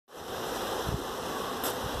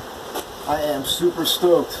I am super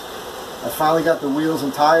stoked. I finally got the wheels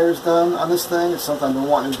and tires done on this thing. It's something I've been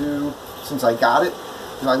wanting to do since I got it.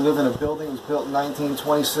 I live in a building that was built in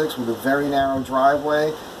 1926 with a very narrow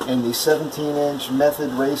driveway, and the 17-inch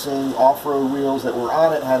Method Racing off-road wheels that were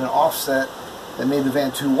on it had an offset that made the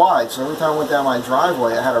van too wide. So every time I went down my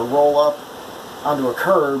driveway, I had to roll up onto a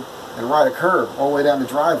curb and ride a curb all the way down the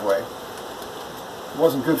driveway. It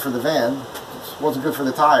wasn't good for the van. It wasn't good for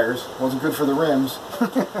the tires. It wasn't good for the rims.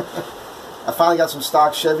 I finally got some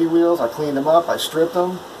stock Chevy wheels. I cleaned them up. I stripped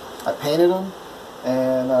them. I painted them.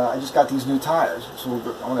 And I just got these new tires. So I'm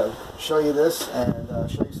going to show you this and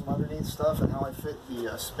show you some underneath stuff and how I fit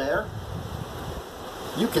the spare.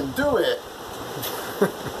 You can do it!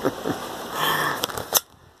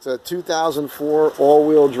 It's a 2004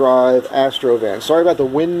 all-wheel drive Astro van. Sorry about the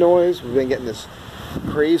wind noise. We've been getting this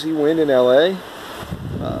crazy wind in LA.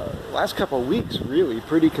 Last couple of weeks, really,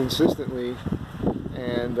 pretty consistently.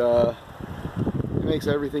 And it makes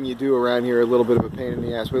everything you do around here a little bit of a pain in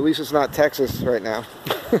the ass, but at least it's not Texas right now.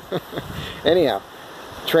 Anyhow,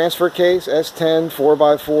 transfer case, S10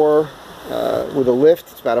 4x4 with a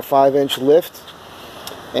lift. It's about a 5-inch lift.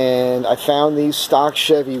 And I found these stock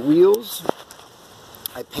Chevy wheels.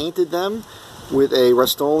 I painted them with a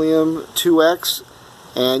Rust-Oleum 2X.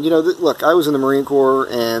 And you know, look, I was in the Marine Corps,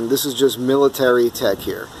 and this is just military tech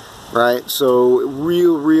here, right? So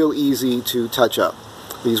real easy to touch up.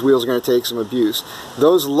 These wheels are going to take some abuse.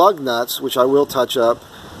 Those lug nuts, which I will touch up,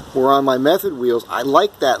 were on my Method wheels. I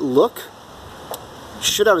like that look.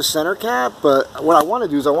 Should have a center cap, but what I want to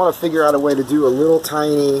do is I want to figure out a way to do a little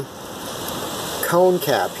tiny cone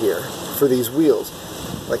cap here for these wheels.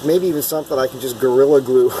 Like maybe even something I can just Gorilla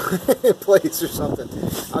Glue in place or something.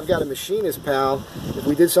 I've got a machinist pal. If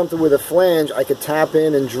we did something with a flange, I could tap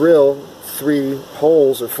in and drill 3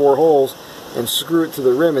 holes or 4 holes and screw it to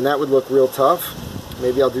the rim, and that would look real tough.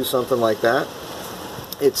 Maybe I'll do something like that.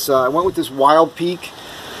 It's I went with this Wildpeak,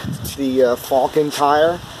 the Falcon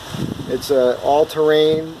tire. It's an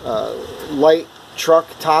all-terrain light truck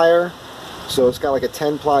tire, so it's got like a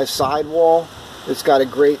 10-ply sidewall. It's got a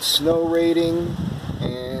great snow rating,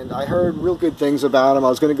 and I heard real good things about them. I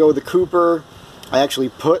was going to go with the Cooper. I actually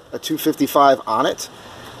put a 255 on it,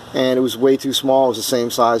 and it was way too small. It was the same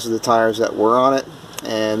size as the tires that were on it.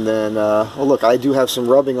 And then, well, look, I do have some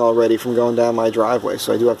rubbing already from going down my driveway,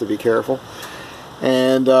 so I do have to be careful.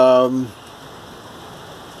 And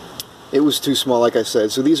it was too small, like I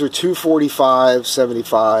said. So these are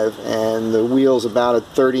 245/75, and the wheel's about a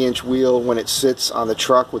 30-inch wheel when it sits on the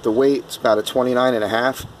truck with the weight. It's about a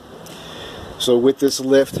 29.5. So with this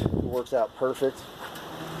lift, it works out perfect.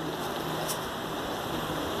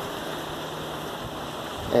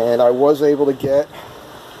 And I was able to get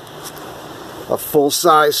a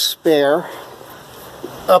full-size spare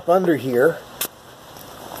up under here,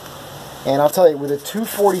 and I'll tell you, with a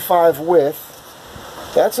 245 width,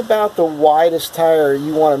 that's about the widest tire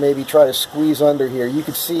you want to maybe try to squeeze under here. You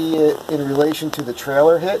can see it in relation to the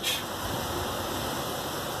trailer hitch,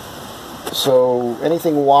 so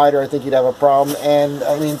anything wider I think you'd have a problem. And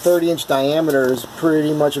I mean, 30-inch diameter is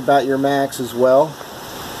pretty much about your max as well.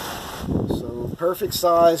 So perfect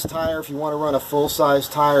size tire if you want to run a full-size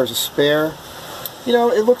tire as a spare. You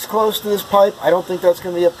know, it looks close to this pipe. I don't think that's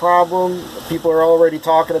going to be a problem. People are already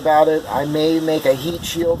talking about it. I may make a heat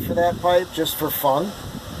shield for that pipe just for fun.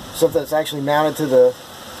 Something that's actually mounted to the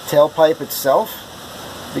tailpipe itself.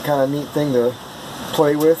 Be kind of a neat thing to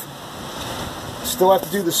play with. Still have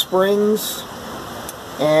to do the springs.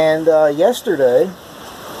 And yesterday,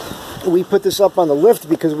 we put this up on the lift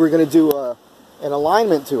because we're going to do an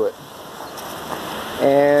alignment to it.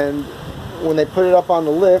 And when they put it up on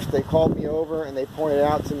the lift, they called me over and they pointed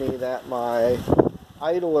out to me that my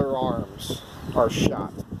idler arms are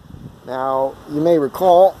shot. Now, you may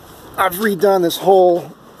recall, I've redone this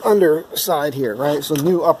whole underside here, right? So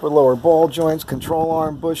new upper lower ball joints, control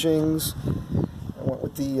arm bushings. I went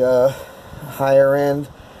with the higher end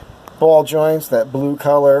ball joints, that blue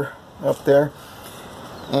color up there.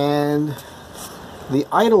 And the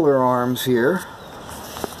idler arms here,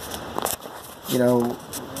 you know,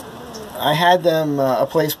 I had them a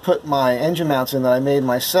place put my engine mounts in that I made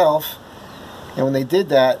myself, and when they did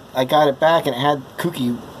that, I got it back and it had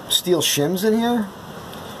kooky steel shims in here,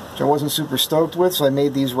 which I wasn't super stoked with, so I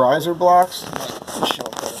made these riser blocks. I'll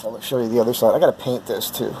show you the other side. I gotta paint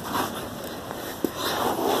this too.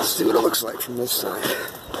 Let's see what it looks like from this side.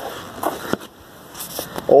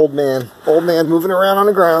 Old man moving around on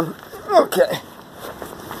the ground. Okay,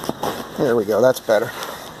 there we go, that's better.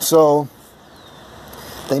 So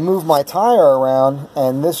they moved my tire around,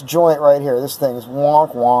 and this joint right here, this thing is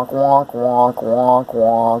wonk, wonk, wonk, wonk, wonk,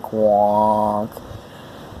 wonk, wonk.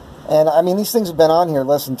 And I mean, these things have been on here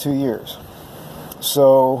less than 2 years.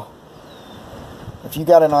 So if you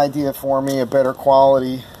got an idea for me, a better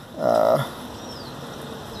quality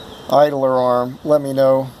idler arm, let me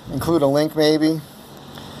know. Include a link maybe,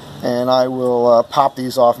 and I will pop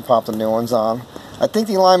these off and pop the new ones on. I think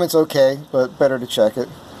the alignment's okay, but better to check it.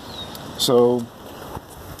 So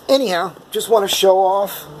anyhow, just want to show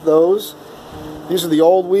off those. These are the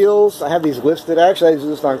old wheels. I have these listed. Actually, I did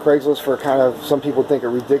this on Craigslist for kind of, some people think, a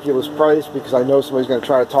ridiculous price, because I know somebody's going to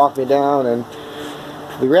try to talk me down, and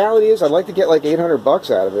the reality is I'd like to get like 800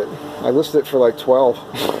 bucks out of it. I listed it for like 12.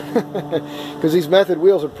 Because these method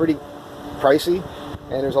wheels are pretty pricey,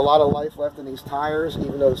 and there's a lot of life left in these tires,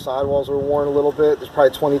 even though the sidewalls are worn a little bit. There's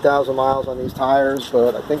probably 20,000 miles on these tires,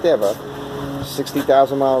 but I think they have a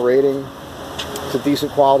 60,000 mile rating. It's a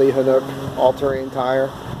decent quality Hinook all-terrain tire.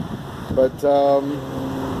 But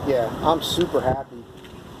yeah, I'm super happy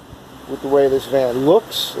with the way this van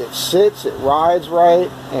looks. It sits, it rides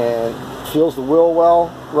right, and feels the wheel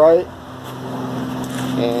well right.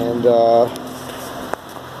 And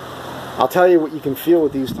I'll tell you what you can feel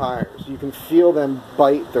with these tires. You can feel them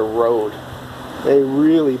bite the road. They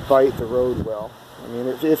really bite the road well. I mean,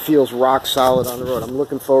 it feels rock solid on the road. I'm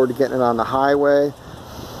looking forward to getting it on the highway.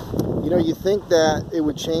 You know, you think that it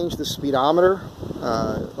would change the speedometer,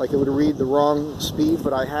 like it would read the wrong speed,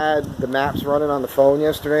 but I had the maps running on the phone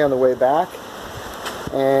yesterday on the way back,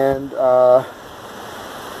 and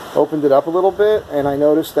opened it up a little bit, and I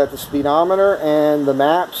noticed that the speedometer and the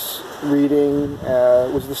maps reading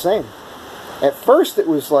was the same. At first it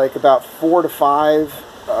was like about 4 to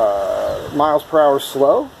 5 miles per hour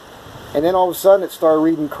slow, and then all of a sudden it started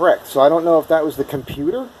reading correct. So I don't know if that was the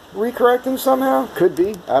computer recorrecting somehow. Could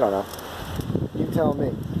be. I don't know. You tell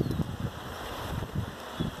me.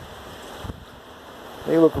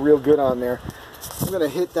 They look real good on there. I'm going to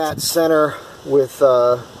hit that center with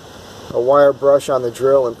a wire brush on the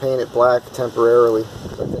drill and paint it black temporarily,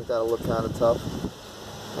 because I think that'll look kind of tough.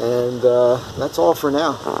 And that's all for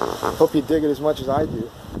now. Hope you dig it as much as I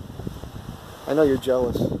do. I know you're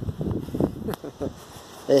jealous.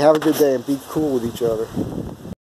 Hey, have a good day and be cool with each other.